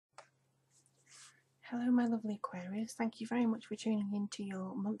Hello my lovely Aquarius, thank you very much for tuning in to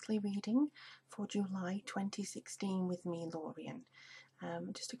your monthly reading for July 2016 with me, Lorien.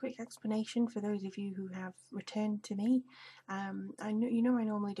 Just a quick explanation for those of you who have returned to me. I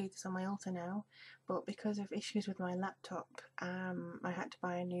normally do this on my altar now, but because of issues with my laptop, I had to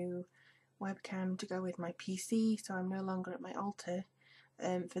buy a new webcam to go with my PC, so I'm no longer at my altar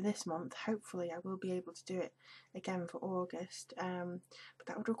for this month. Hopefully I will be able to do it again for August, but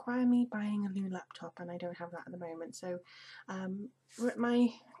that would require me buying a new laptop, and I don't have that at the moment. So we're at my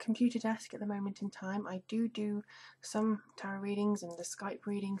computer desk at the moment in time. I do some tarot readings and the Skype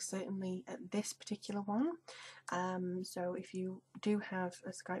readings, certainly at this particular one. So if you do have a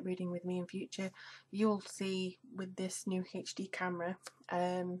Skype reading with me in future, you'll see with this new HD camera,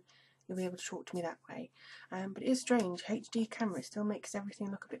 you'll be able to talk to me that way. But it is strange, HD camera still makes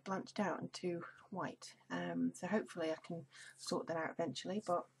everything look a bit blanched out and too white. So hopefully I can sort that out eventually.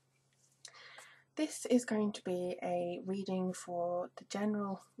 But this is going to be a reading for the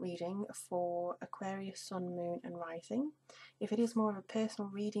general reading for Aquarius, Sun, Moon and Rising. If it is more of a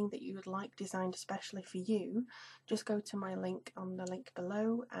personal reading that you would like designed especially for you, just go to my link on the link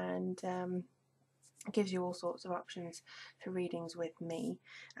below, and it gives you all sorts of options for readings with me,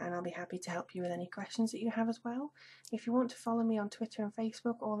 and I'll be happy to help you with any questions that you have as well. If you want to follow me on Twitter and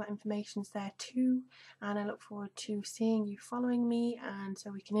Facebook, all that information's there too, and I look forward to seeing you following me, and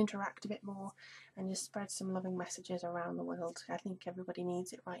so we can interact a bit more and just spread some loving messages around the world. I think everybody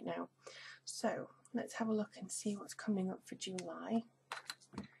needs it right now. So let's have a look and see what's coming up for July.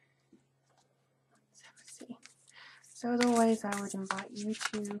 Let's have a see. So as always, I would invite you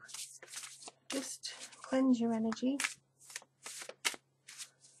to just cleanse your energy,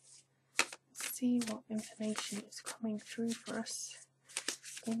 see what information is coming through for us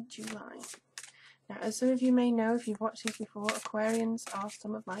in July. Now, as some of you may know, if you've watched these before, Aquarians are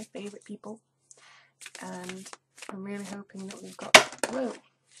some of my favourite people, and I'm really hoping that we've got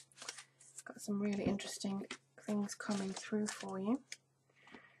some really interesting things coming through for you.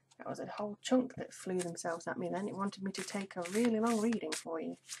 That was a whole chunk that flew themselves at me then. It wanted me to take a really long reading for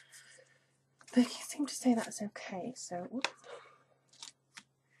you. They seem to say that's okay, so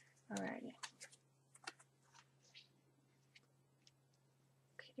alrighty.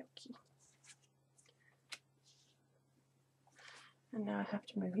 Okie dokie. And now I have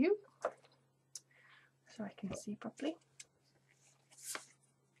to move you so I can see properly.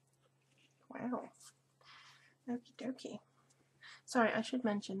 Wow. Okie dokie. Sorry, I should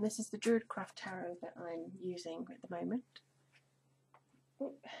mention this is the Druidcraft Tarot that I'm using at the moment.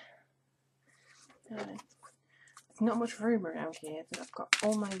 There's not much room around here, but I've got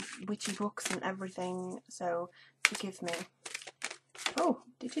all my witchy books and everything, so forgive me. Oh,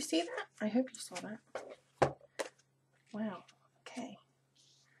 did you see that? I hope you saw that. Wow, okay.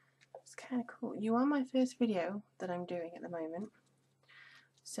 It's kind of cool. You are my first video that I'm doing at the moment,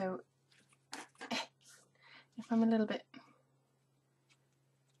 so if I'm a little bit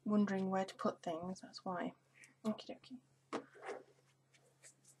wondering where to put things, that's why. Okie dokie.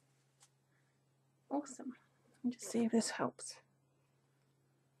 Awesome. Let me just see if this helps.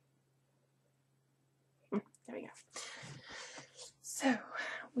 There we go. So,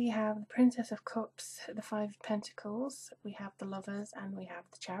 we have the Princess of Cups, the Five of Pentacles, we have the Lovers, and we have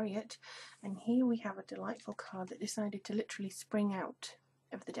the Chariot. And here we have a delightful card that decided to literally spring out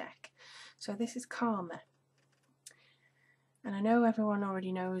of the deck. So this is Karma. And I know everyone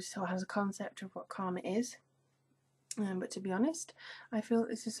already knows or has a concept of what karma is. But to be honest, I feel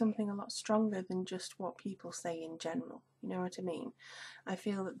this is something a lot stronger than just what people say in general. You know what I mean? I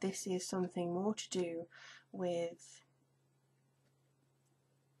feel that this is something more to do with,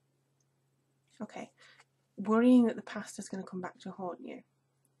 worrying that the past is going to come back to haunt you.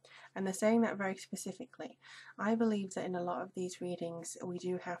 And they're saying that very specifically. I believe that in a lot of these readings we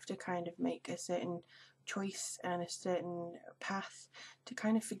do have to kind of make a certain choice and a certain path to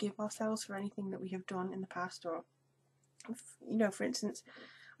kind of forgive ourselves for anything that we have done in the past, or you know, for instance,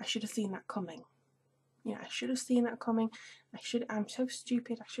 I should have seen that coming. You know, I should have seen that coming. I'm so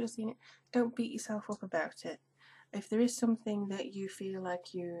stupid, I should have seen it. Don't beat yourself up about it. If there is something that you feel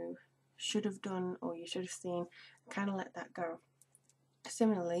like you should have done or you should have seen, kind of let that go.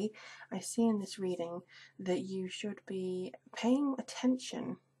 Similarly, I see in this reading that you should be paying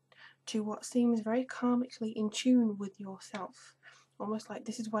attention to what seems very karmically in tune with yourself. Almost like,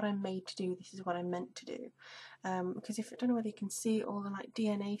 this is what I'm made to do, this is what I'm meant to do. Because I don't know whether you can see all the like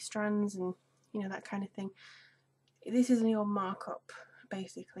DNA strands and, you know, that kind of thing. This is your markup,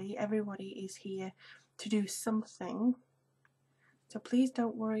 basically. Everybody is here to do something So please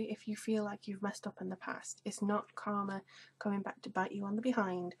don't worry if you feel like you've messed up in the past. It's not karma coming back to bite you on the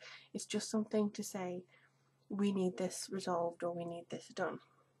behind. It's just something to say, we need this resolved or we need this done.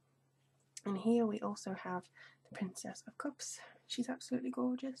 And here we also have the Princess of Cups. She's absolutely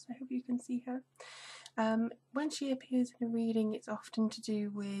gorgeous. I hope you can see her. When she appears in a reading, it's often to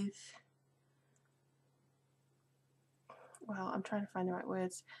do with, well, I'm trying to find the right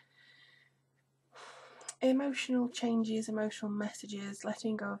words, emotional changes, emotional messages,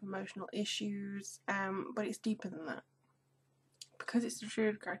 letting go of emotional issues, but it's deeper than that. Because it's the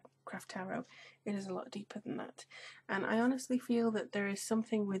Druidcraft Tarot, it is a lot deeper than that. And I honestly feel that there is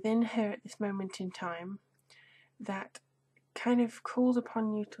something within her at this moment in time that kind of calls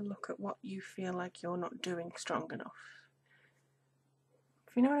upon you to look at what you feel like you're not doing strong enough.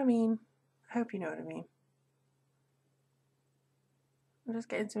 If you know what I mean, I hope you know what I mean. I'm just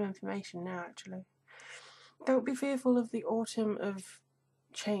getting some information now, actually. Don't be fearful of the autumn of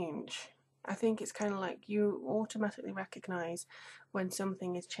change. I think it's kind of like you automatically recognise when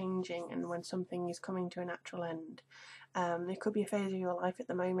something is changing and when something is coming to a natural end. It could be a phase of your life at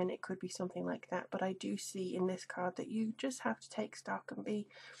the moment, it could be something like that, but I do see in this card that you just have to take stock and be,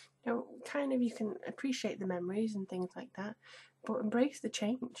 you know, kind of, you can appreciate the memories and things like that, but embrace the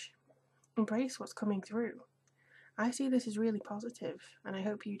change. Embrace what's coming through. I see this as really positive, and I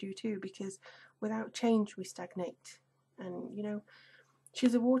hope you do too, because without change we stagnate. And, you know,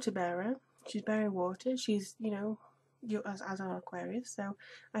 she's a water bearer, she's bearing water, she's, you know, as an Aquarius, so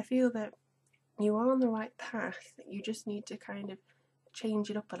I feel that you are on the right path, you just need to kind of change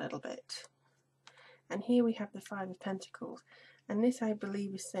it up a little bit. And here we have the Five of Pentacles, and this, I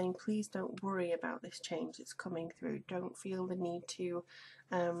believe, is saying please don't worry about this change that's coming through. Don't feel the need to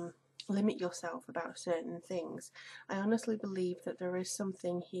limit yourself about certain things. I honestly believe that there is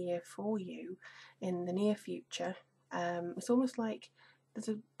something here for you in the near future. It's almost like there's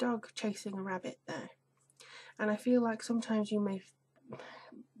a dog chasing a rabbit there, and I feel like sometimes you may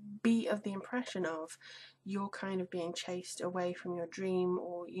be of the impression of you're kind of being chased away from your dream,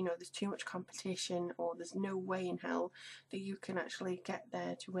 or, you know, there's too much competition, or there's no way in hell that you can actually get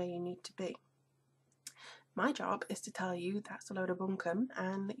there to where you need to be. My job is to tell you that's a load of bunkum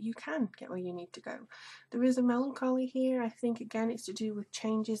and that you can get where you need to go. There is a melancholy here. I think, again, it's to do with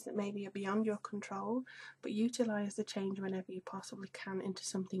changes that maybe are beyond your control, but utilise the change whenever you possibly can into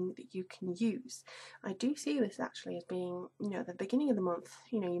something that you can use. I do see this actually as being, you know, the beginning of the month.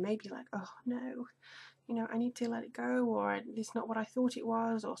 You know, you may be like, oh no, you know, I need to let it go, or it's not what I thought it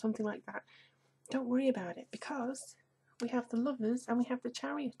was, or something like that. Don't worry about it, because we have the Lovers and we have the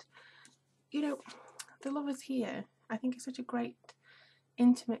Chariot. You know, the Lovers here, I think, is such a great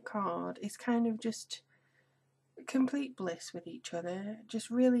intimate card. It's kind of just complete bliss with each other,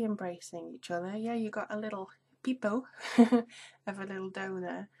 just really embracing each other. Yeah, you got a little peepo of a little doe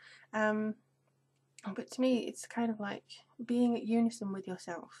there. But to me, it's kind of like being at unison with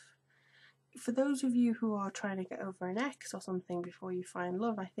yourself. For those of you who are trying to get over an ex or something before you find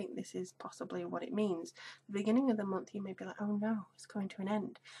love, I think this is possibly what it means. The beginning of the month, you may be like, oh no, it's coming to an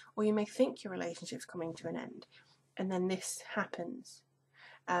end. Or you may think your relationship's coming to an end, and then this happens.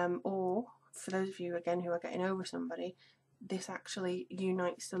 Or for those of you, again, who are getting over somebody, this actually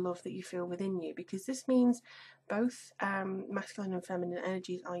unites the love that you feel within you, because this means both masculine and feminine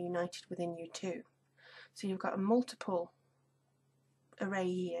energies are united within you too. So you've got a multiple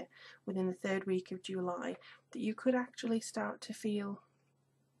array here within the third week of July that you could actually start to feel,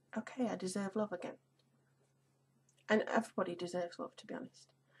 okay, I deserve love again. And everybody deserves love, to be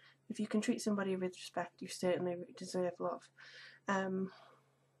honest. If you can treat somebody with respect, you certainly deserve love.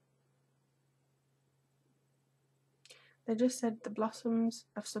 They just said the blossoms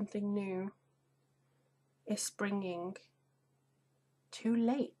of something new is springing too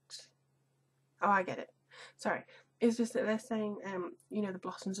late. Oh, I get it. Sorry. It's just that they're saying, you know, the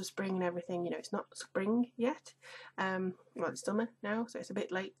blossoms of spring and everything, you know, it's not spring yet. Well, it's summer now, so it's a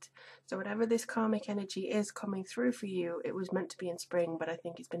bit late. So whatever this karmic energy is coming through for you, it was meant to be in spring, but I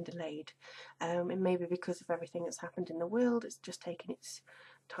think it's been delayed. It may be because of everything that's happened in the world, it's just taken its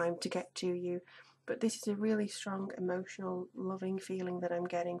time to get to you. But this is a really strong, emotional, loving feeling that I'm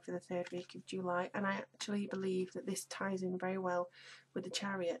getting for the third week of July, and I actually believe that this ties in very well with the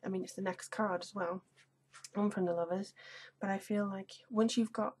Chariot. I mean, it's the next card as well. I'm from the Lovers, but I feel like once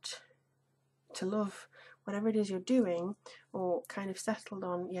you've got to love whatever it is you're doing, or kind of settled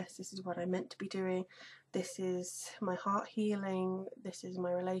on, yes, this is what I'm meant to be doing, this is my heart healing, this is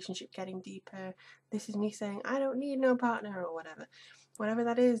my relationship getting deeper, this is me saying I don't need no partner, or whatever. whatever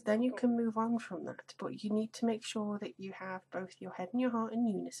that is, then you can move on from that. But you need to make sure that you have both your head and your heart in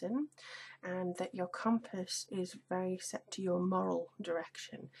unison, and that your compass is very set to your moral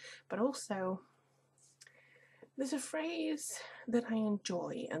direction. But also, there's a phrase that I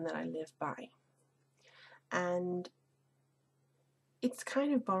enjoy and that I live by, and it's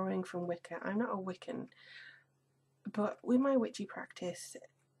kind of borrowing from Wicca. I'm not a Wiccan, but with my witchy practice,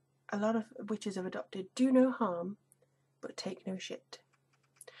 a lot of witches have adopted do no harm, but take no shit.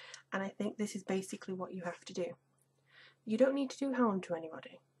 And I think this is basically what you have to do. You don't need to do harm to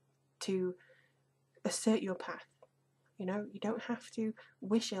anybody to assert your path. You know, you don't have to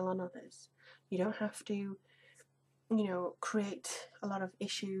wish ill on others. You don't have to, you know, create a lot of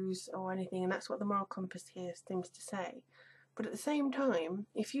issues or anything, and that's what the moral compass here seems to say. But at the same time,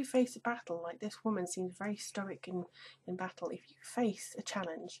 if you face a battle, like this woman seems very stoic in battle, if you face a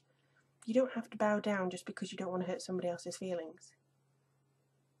challenge, you don't have to bow down just because you don't want to hurt somebody else's feelings.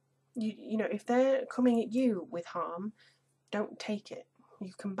 You know, if they're coming at you with harm, don't take it.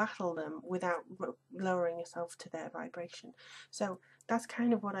 You can battle them without lowering yourself to their vibration. So that's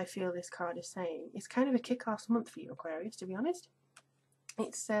kind of what I feel this card is saying. It's kind of a kick-ass month for you, Aquarius, to be honest.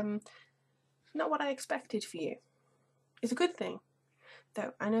 It's not what I expected for you. It's a good thing,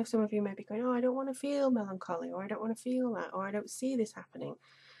 though. I know some of you may be going, oh, I don't want to feel melancholy, or I don't want to feel that, or I don't see this happening.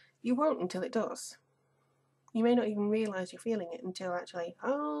 You won't until it does. You may not even realise you're feeling it until actually,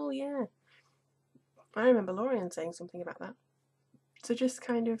 oh yeah. I remember Lorien saying something about that. So just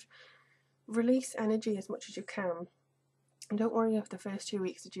kind of release energy as much as you can. And don't worry if the first 2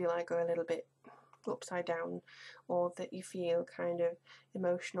 weeks of July go a little bit upside down, or that you feel kind of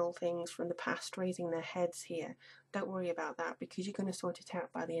emotional things from the past raising their heads here. Don't worry about that, because you're going to sort it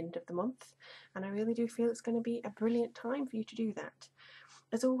out by the end of the month. And I really do feel it's going to be a brilliant time for you to do that.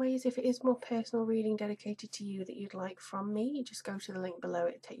 As always, if it is more personal reading dedicated to you that you'd like from me, just go to the link below.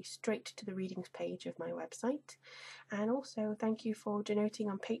 It takes you straight to the readings page of my website. And also, thank you for donating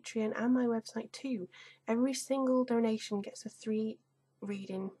on Patreon and my website too. Every single donation gets a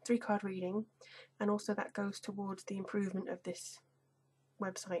 3-card reading, and also that goes towards the improvement of this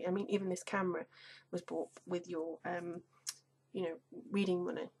website. I mean, even this camera was bought with your, you know, reading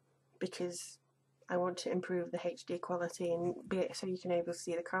money, because I want to improve the HD quality and be it so you can able to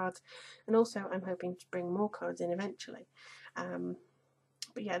see the cards. And also I'm hoping to bring more cards in eventually.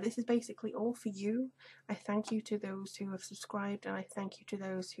 But yeah, this is basically all for you. I thank you to those who have subscribed, and I thank you to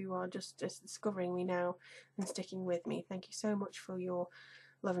those who are just discovering me now and sticking with me. Thank you so much for your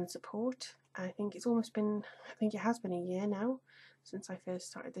love and support. I think it has been a year now since I first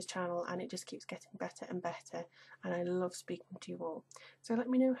started this channel, and it just keeps getting better and better, and I love speaking to you all. So let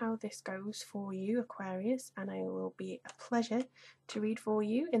me know how this goes for you, Aquarius, and I will be a pleasure to read for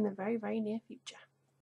you in the very, very near future.